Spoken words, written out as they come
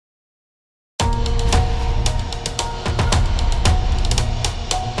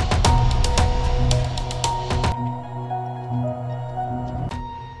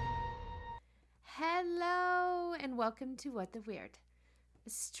welcome to What the Weird, a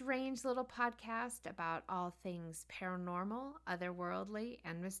strange little podcast about all things paranormal, otherworldly,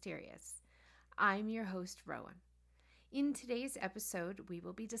 and mysterious. I'm your host, Rowan. In today's episode, we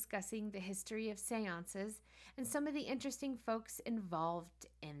will be discussing the history of seances and some of the interesting folks involved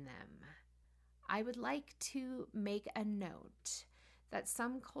in them. I would like to make a note that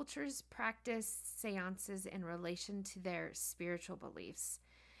some cultures practice seances in relation to their spiritual beliefs.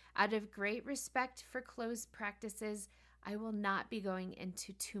 Out of great respect for closed practices, I will not be going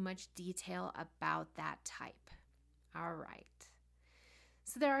into too much detail about that type. All right.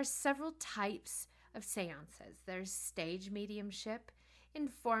 So there are several types of seances. There's stage mediumship,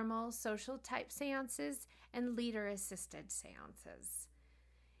 informal social type seances, and leader-assisted seances.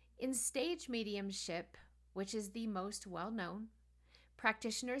 In stage mediumship, which is the most well-known,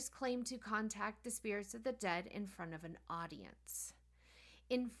 practitioners claim to contact the spirits of the dead in front of an audience.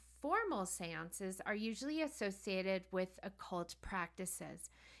 Informal seances are usually associated with occult practices.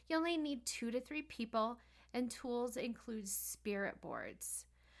 You only need 2 to 3 people, and tools include spirit boards.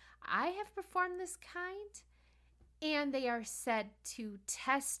 I have performed this kind, and they are said to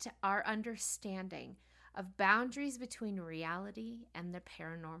test our understanding of boundaries between reality and the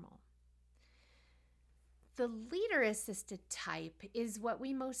paranormal. The leader-assisted type is what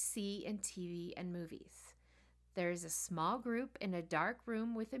we most see in TV and movies. There's a small group in a dark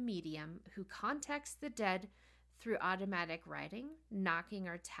room with a medium who contacts the dead through automatic writing, knocking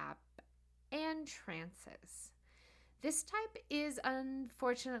or tap, and trances. This type is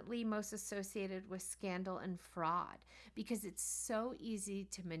unfortunately most associated with scandal and fraud because it's so easy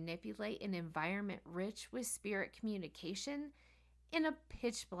to manipulate an environment rich with spirit communication in a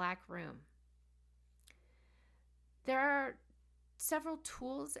pitch black room. There are several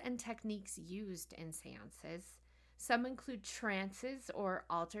tools and techniques used in seances. Some include trances or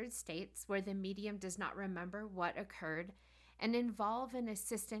altered states where the medium does not remember what occurred and involve an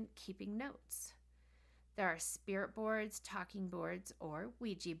assistant keeping notes. There are spirit boards, talking boards, or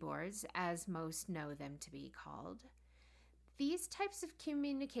Ouija boards, as most know them to be called. These types of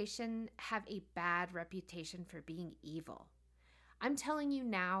communication have a bad reputation for being evil. I'm telling you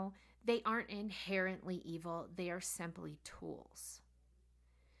now, they aren't inherently evil, they are simply tools.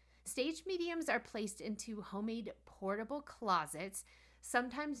 Stage mediums are placed into homemade portable closets,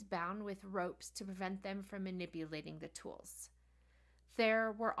 sometimes bound with ropes to prevent them from manipulating the tools.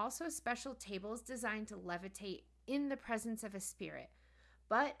 There were also special tables designed to levitate in the presence of a spirit,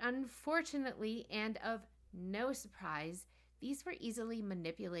 but unfortunately, and of no surprise, these were easily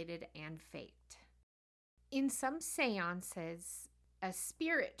manipulated and faked. In some seances, a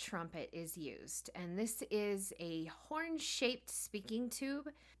spirit trumpet is used, and this is a horn-shaped speaking tube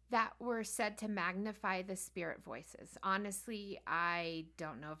that were said to magnify the spirit voices. Honestly, I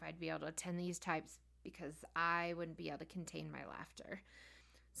don't know if I'd be able to attend these types because I wouldn't be able to contain my laughter.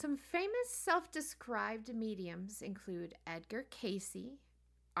 Some famous self-described mediums include Edgar Cayce,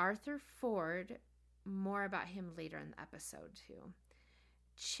 Arthur Ford, more about him later in the episode too,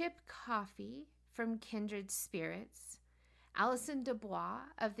 Chip Coffey from Kindred Spirits, Alison Dubois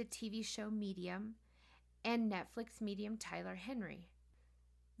of the TV show Medium, and Netflix medium Tyler Henry.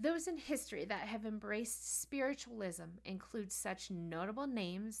 Those in history that have embraced spiritualism include such notable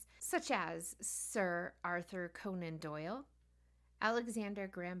names such as Sir Arthur Conan Doyle, Alexander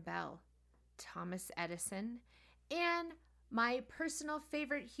Graham Bell, Thomas Edison, and my personal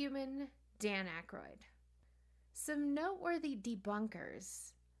favorite human, Dan Ackroyd. Some noteworthy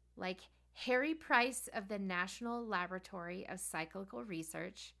debunkers like Harry Price of the National Laboratory of Psychical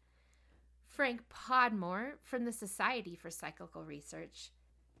Research, Frank Podmore from the Society for Psychical Research,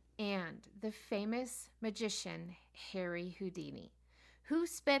 and the famous magician Harry Houdini, who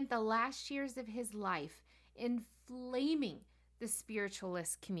spent the last years of his life inflaming the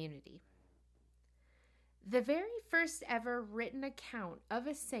spiritualist community. The very first ever written account of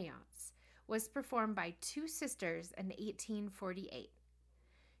a seance was performed by 2 sisters in 1848.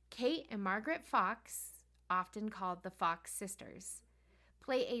 Kate and Margaret Fox, often called the Fox sisters,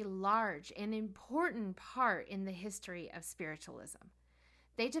 play a large and important part in the history of spiritualism.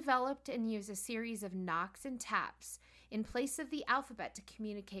 They developed and used a series of knocks and taps in place of the alphabet to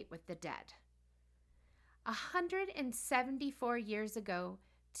communicate with the dead. 174 years ago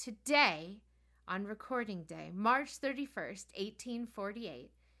today, on recording day, March 31st,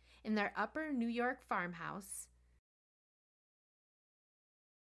 1848, in their upper New York farmhouse,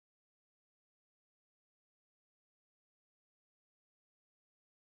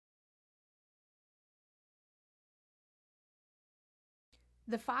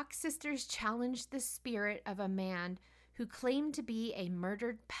 the Fox sisters challenged the spirit of a man who claimed to be a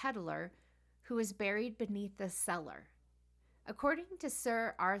murdered peddler who was buried beneath the cellar. According to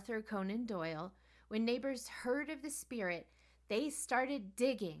Sir Arthur Conan Doyle, when neighbors heard of the spirit, they started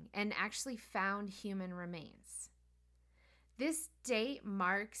digging and actually found human remains. This date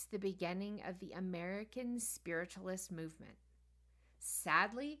marks the beginning of the American spiritualist movement.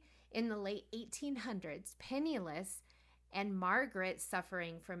 Sadly, in the late 1800s, penniless and Margaret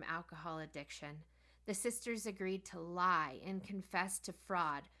suffering from alcohol addiction, the sisters agreed to lie and confess to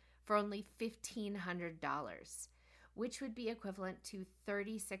fraud for only $1,500, which would be equivalent to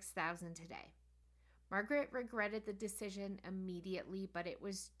 $36,000 today. Margaret regretted the decision immediately, but it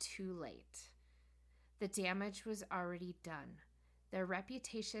was too late. The damage was already done. Their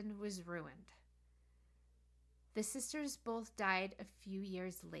reputation was ruined. The sisters both died a few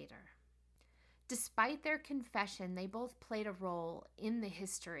years later. Despite their confession, they both played a role in the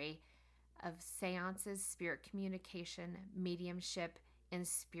history of seances, spirit communication, mediumship, and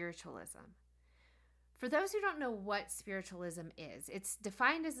spiritualism. For those who don't know what spiritualism is, it's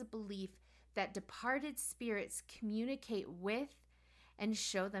defined as a belief that departed spirits communicate with and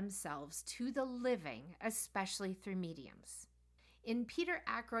show themselves to the living, especially through mediums. In Peter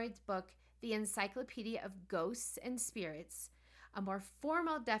Ackroyd's book, The Encyclopedia of Ghosts and Spirits, a more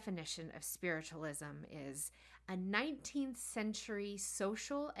formal definition of spiritualism is a 19th century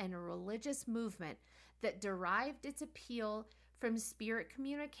social and religious movement that derived its appeal from spirit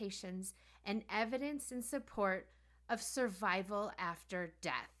communications and evidence in support of survival after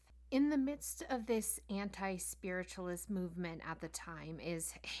death. In the midst of this anti-spiritualist movement at the time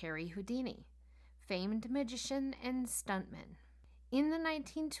is Harry Houdini, famed magician and stuntman. In the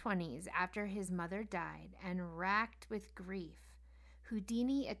 1920s, after his mother died and racked with grief,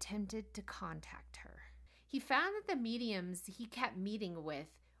 Houdini attempted to contact her. He found that the mediums he kept meeting with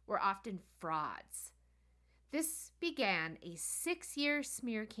were often frauds. This began a 6-year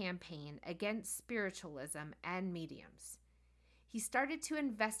smear campaign against spiritualism and mediums. He started to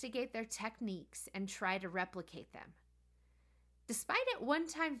investigate their techniques and try to replicate them. Despite at one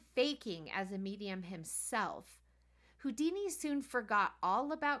time faking as a medium himself, Houdini soon forgot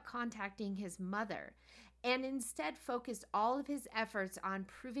all about contacting his mother and instead focused all of his efforts on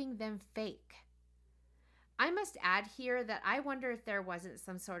proving them fake. I must add here that I wonder if there wasn't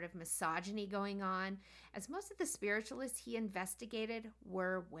some sort of misogyny going on, as most of the spiritualists he investigated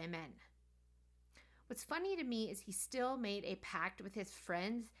were women. What's funny to me is he still made a pact with his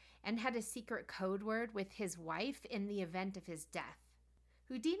friends and had a secret code word with his wife in the event of his death.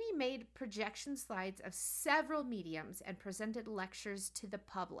 Houdini made projection slides of several mediums and presented lectures to the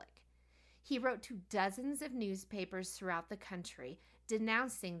public. He wrote to dozens of newspapers throughout the country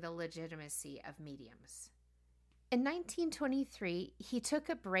denouncing the legitimacy of mediums. In 1923, he took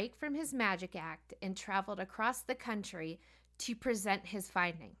a break from his magic act and traveled across the country to present his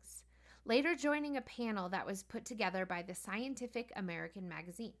findings, later joining a panel that was put together by the Scientific American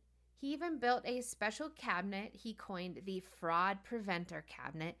magazine. He even built a special cabinet he coined the Fraud Preventer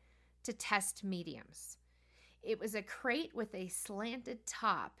Cabinet to test mediums. It was a crate with a slanted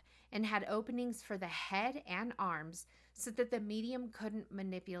top and had openings for the head and arms so that the medium couldn't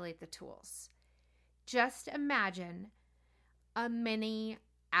manipulate the tools. Just imagine a mini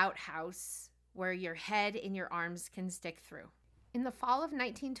outhouse where your head and your arms can stick through. In the fall of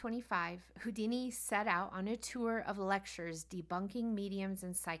 1925, Houdini set out on a tour of lectures debunking mediums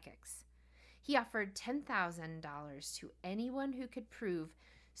and psychics. He offered $10,000 to anyone who could prove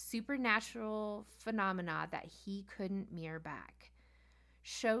supernatural phenomena that he couldn't mirror back.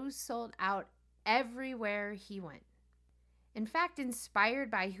 Shows sold out everywhere he went. In fact,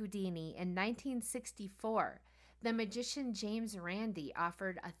 inspired by Houdini, in 1964, the magician James Randi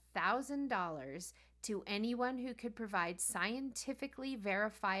offered $1,000 to anyone who could provide scientifically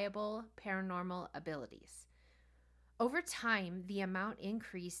verifiable paranormal abilities. Over time, the amount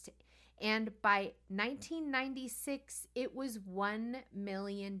increased, and by 1996, it was $1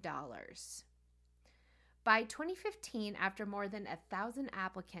 million. By 2015, after more than 1,000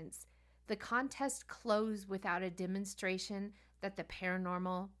 applicants, the contest closed without a demonstration that the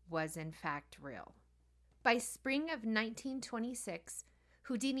paranormal was in fact real. By spring of 1926,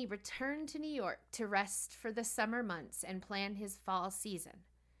 Houdini returned to New York to rest for the summer months and plan his fall season.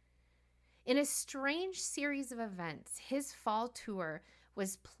 In a strange series of events, his fall tour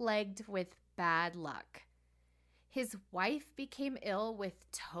was plagued with bad luck. His wife became ill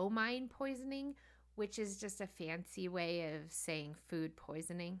with ptomaine poisoning, which is just a fancy way of saying food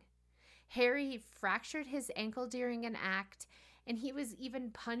poisoning. Harry fractured his ankle during an act, and he was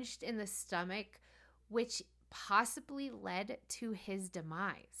even punched in the stomach, which possibly led to his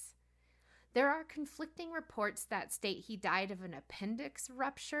demise. There are conflicting reports that state he died of an appendix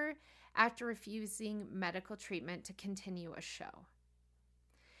rupture after refusing medical treatment to continue a show.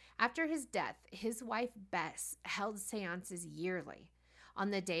 After his death, his wife Bess held seances yearly on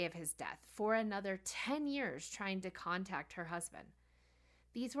the day of his death for another 10 years, trying to contact her husband.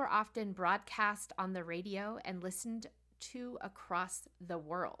 These were often broadcast on the radio and listened to across the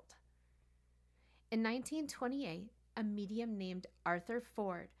world. In 1928, a medium named Arthur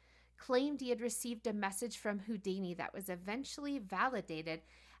Ford claimed he had received a message from Houdini that was eventually validated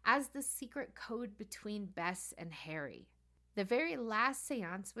as the secret code between Bess and Harry. The very last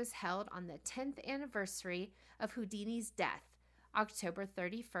seance was held on the 10th anniversary of Houdini's death, October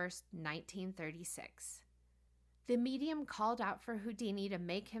 31st, 1936. The medium called out for Houdini to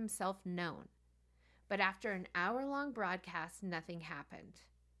make himself known, but after an hour-long broadcast, nothing happened.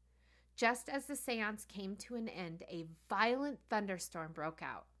 Just as the seance came to an end, a violent thunderstorm broke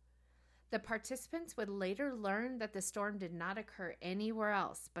out. The participants would later learn that the storm did not occur anywhere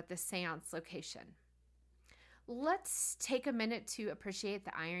else but the seance location. Let's take a minute to appreciate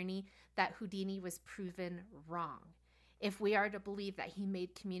the irony that Houdini was proven wrong, if we are to believe that he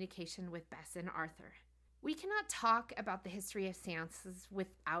made communication with Bess and Arthur. We cannot talk about the history of seances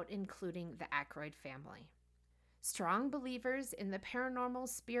without including the Ackroyd family. Strong believers in the paranormal,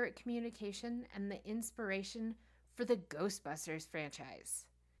 spirit communication, and the inspiration for the Ghostbusters franchise.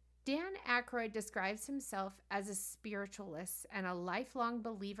 Dan Ackroyd describes himself as a spiritualist and a lifelong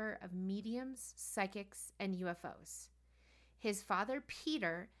believer of mediums, psychics, and UFOs. His father,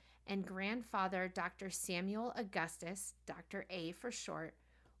 Peter, and grandfather, Dr. Samuel Augustus, Dr. A for short,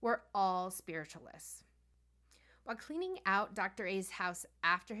 were all spiritualists. While cleaning out Dr. A's house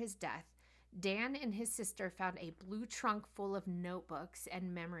after his death, Dan and his sister found a blue trunk full of notebooks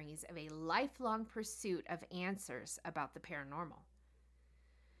and memories of a lifelong pursuit of answers about the paranormal.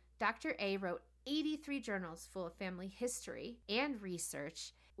 Dr. A wrote 83 journals full of family history and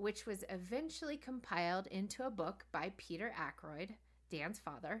research, which was eventually compiled into a book by Peter Ackroyd, Dan's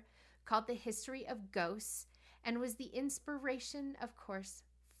father, called The History of Ghosts, and was the inspiration, of course,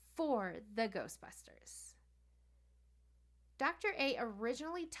 for the Ghostbusters. Dr. A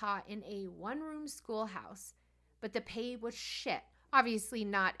originally taught in a one-room schoolhouse, but the pay was shit. Obviously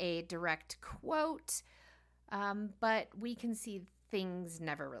not a direct quote, but we can see things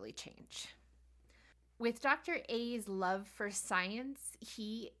never really change. With Dr. A's love for science,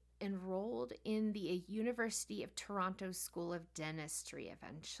 he enrolled in the University of Toronto School of Dentistry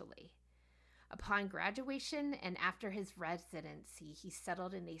eventually. Upon graduation and after his residency, he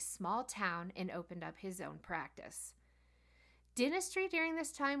settled in a small town and opened up his own practice. Dentistry during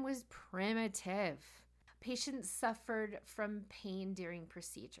this time was primitive. Patients suffered from pain during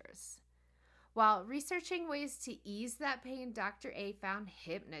procedures. While researching ways to ease that pain, Dr. A found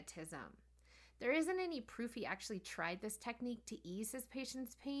hypnotism. There isn't any proof he actually tried this technique to ease his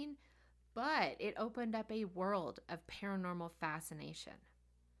patient's pain, but it opened up a world of paranormal fascination.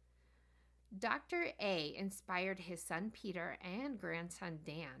 Dr. A inspired his son Peter and grandson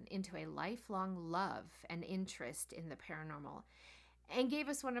Dan into a lifelong love and interest in the paranormal and gave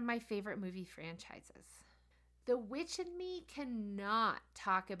us one of my favorite movie franchises. The witch in me cannot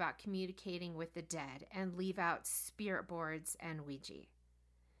talk about communicating with the dead and leave out spirit boards and Ouija.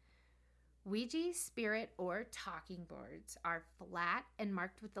 Ouija, spirit, or talking boards are flat and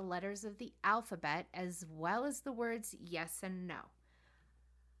marked with the letters of the alphabet as well as the words yes and no.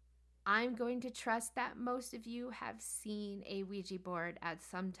 I'm going to trust that most of you have seen a Ouija board at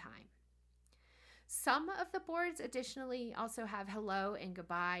some time. Some of the boards additionally also have hello and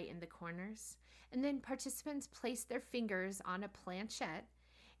goodbye in the corners, and then participants place their fingers on a planchette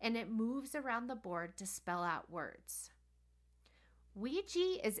and it moves around the board to spell out words.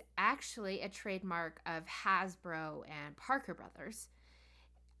 Ouija is actually a trademark of Hasbro and Parker Brothers.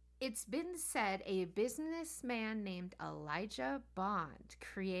 It's been said a businessman named Elijah Bond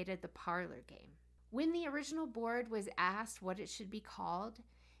created the parlor game. When the original board was asked what it should be called,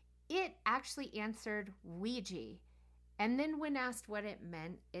 it actually answered Ouija, and then when asked what it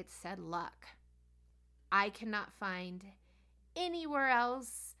meant, it said luck. I cannot find anywhere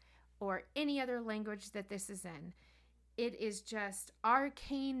else or any other language that this is in. It is just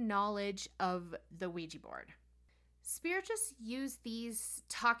arcane knowledge of the Ouija board. Spiritists use these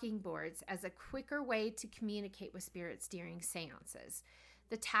talking boards as a quicker way to communicate with spirits during seances.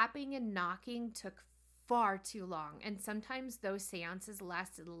 The tapping and knocking took far too long, and sometimes those seances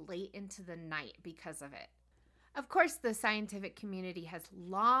lasted late into the night because of it. Of course, the scientific community has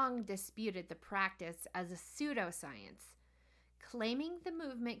long disputed the practice as a pseudoscience, claiming the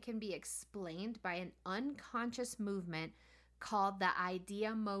movement can be explained by an unconscious movement called the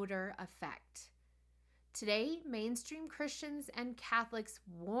ideomotor effect. Today, mainstream Christians and Catholics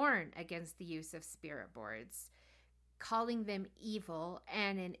warn against the use of spirit boards, calling them evil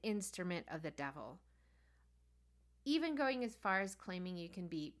and an instrument of the devil, even going as far as claiming you can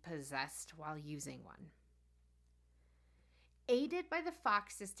be possessed while using one. Aided by the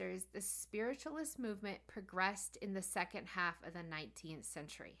Fox sisters, the spiritualist movement progressed in the second half of the 19th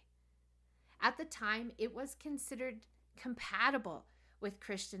century. At the time, it was considered compatible with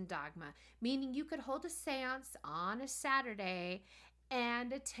Christian dogma, meaning you could hold a seance on a Saturday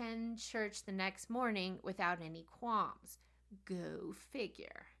and attend church the next morning without any qualms. Go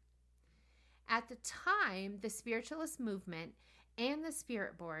figure. At the time, the spiritualist movement and the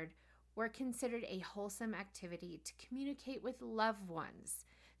spirit board were considered a wholesome activity to communicate with loved ones,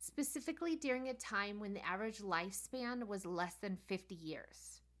 specifically during a time when the average lifespan was less than 50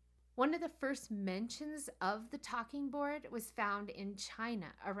 years. One of the first mentions of the talking board was found in China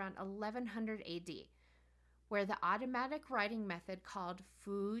around 1100 AD, where the automatic writing method called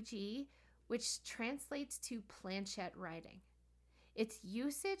Fuji, which translates to planchette writing. Its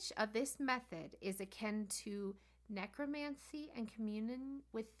usage of this method is akin to necromancy and communion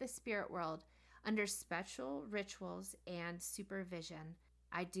with the spirit world under special rituals and supervision.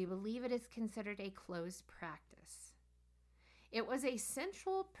 I do believe it is considered a closed practice. It was a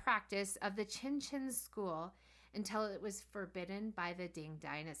central practice of the Qin school until it was forbidden by the Ding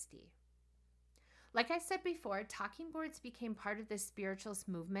dynasty. Like I said before, talking boards became part of the spiritualist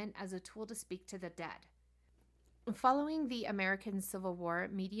movement as a tool to speak to the dead. Following the American Civil War,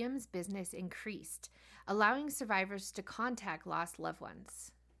 mediums' business increased, allowing survivors to contact lost loved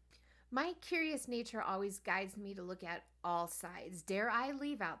ones. My curious nature always guides me to look at all sides. Dare I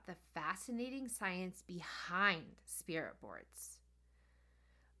leave out the fascinating science behind spirit boards?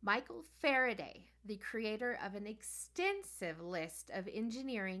 Michael Faraday, the creator of an extensive list of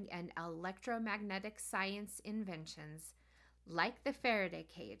engineering and electromagnetic science inventions, like the Faraday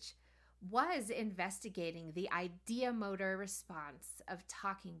cage, was investigating the ideomotor response of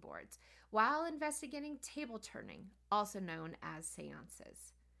talking boards while investigating table turning, also known as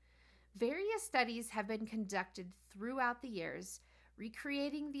seances. Various studies have been conducted throughout the years,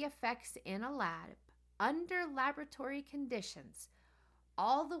 recreating the effects in a lab under laboratory conditions.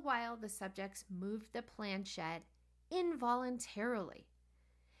 All the while, the subjects moved the planchette involuntarily.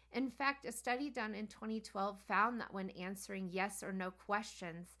 In fact, a study done in 2012 found that when answering yes or no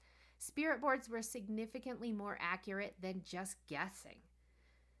questions, spirit boards were significantly more accurate than just guessing,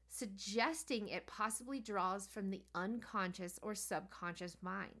 suggesting it possibly draws from the unconscious or subconscious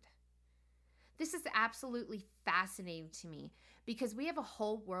mind. This is absolutely fascinating to me because we have a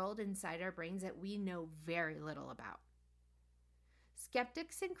whole world inside our brains that we know very little about.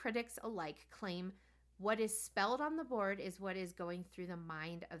 Skeptics and critics alike claim what is spelled on the board is what is going through the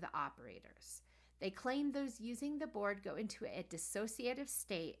mind of the operators. They claim those using the board go into a dissociative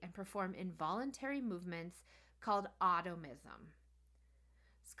state and perform involuntary movements called automism.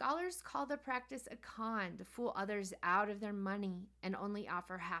 Scholars call the practice a con to fool others out of their money and only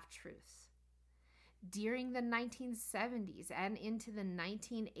offer half-truths. During the 1970s and into the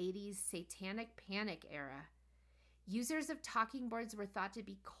 1980s satanic panic era, users of talking boards were thought to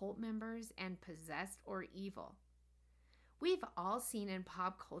be cult members and possessed or evil. We've all seen in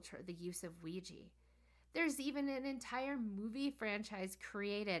pop culture the use of Ouija. There's even an entire movie franchise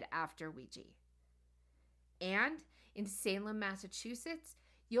created after Ouija. And in Salem, Massachusetts,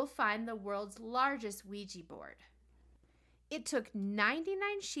 you'll find the world's largest Ouija board. It took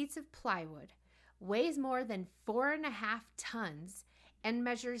 99 sheets of plywood, weighs more than 4.5 tons, and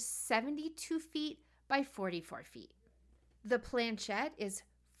measures 72 feet by 44 feet. The planchette is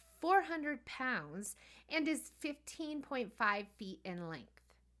 400 pounds and is 15.5 feet in length.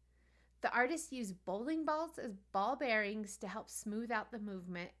 The artist used bowling balls as ball bearings to help smooth out the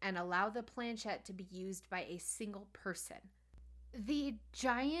movement and allow the planchette to be used by a single person. The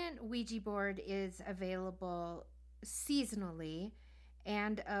giant Ouija board is available seasonally,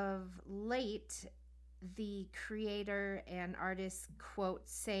 and of late, the creator and artist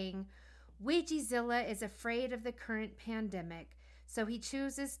quotes saying, "Ouijazilla is afraid of the current pandemic, so he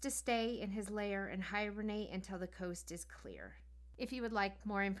chooses to stay in his lair and hibernate until the coast is clear." If you would like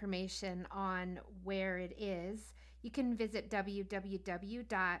more information on where it is, you can visit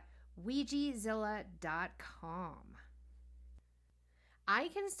www.ouijazilla.com. I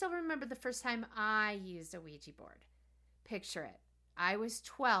can still remember the first time I used a Ouija board. Picture it. I was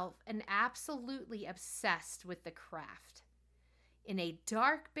 12 and absolutely obsessed with the craft. In a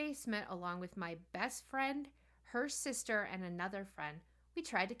dark basement, along with my best friend, her sister, and another friend, we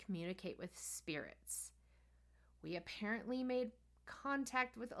tried to communicate with spirits. We apparently made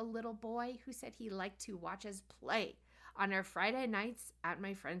contact with a little boy who said he liked to watch us play on our Friday nights at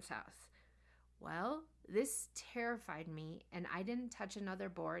my friend's house. Well, this terrified me, and I didn't touch another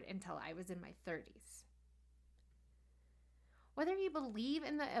board until I was in my 30s. Whether you believe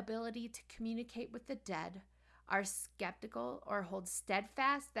in the ability to communicate with the dead, are skeptical, or hold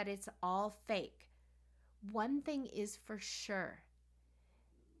steadfast that it's all fake, one thing is for sure.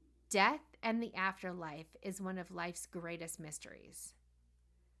 Death and the afterlife is one of life's greatest mysteries.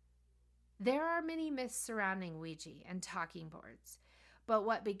 There are many myths surrounding Ouija and talking boards, but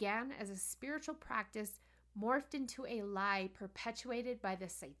what began as a spiritual practice morphed into a lie perpetuated by the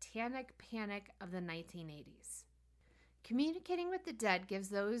satanic panic of the 1980s. Communicating with the dead gives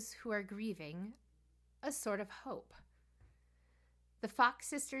those who are grieving a sort of hope. The Fox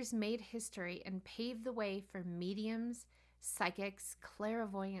sisters made history and paved the way for mediums, psychics,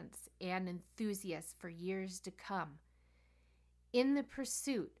 clairvoyants, and enthusiasts for years to come in the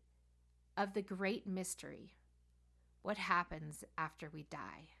pursuit of the great mystery: what happens after we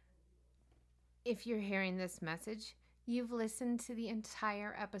die. If you're hearing this message, you've listened to the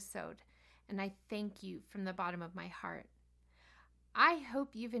entire episode, and I thank you from the bottom of my heart. I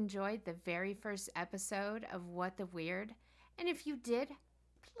hope you've enjoyed the very first episode of What the Weird, and if you did,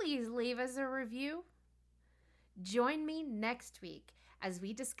 please leave us a review. Join me next week as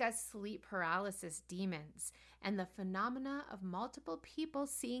we discuss sleep paralysis demons and the phenomena of multiple people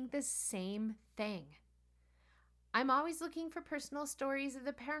seeing the same thing. I'm always looking for personal stories of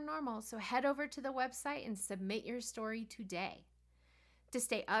the paranormal, so head over to the website and submit your story today. To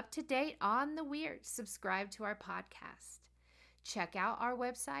stay up to date on the weird, subscribe to our podcast. Check out our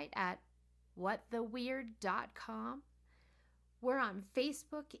website at whattheweird.com. We're on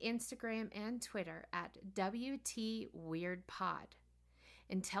Facebook, Instagram, and Twitter at WT Weird Pod.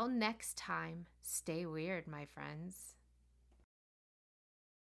 Until next time, stay weird, my friends.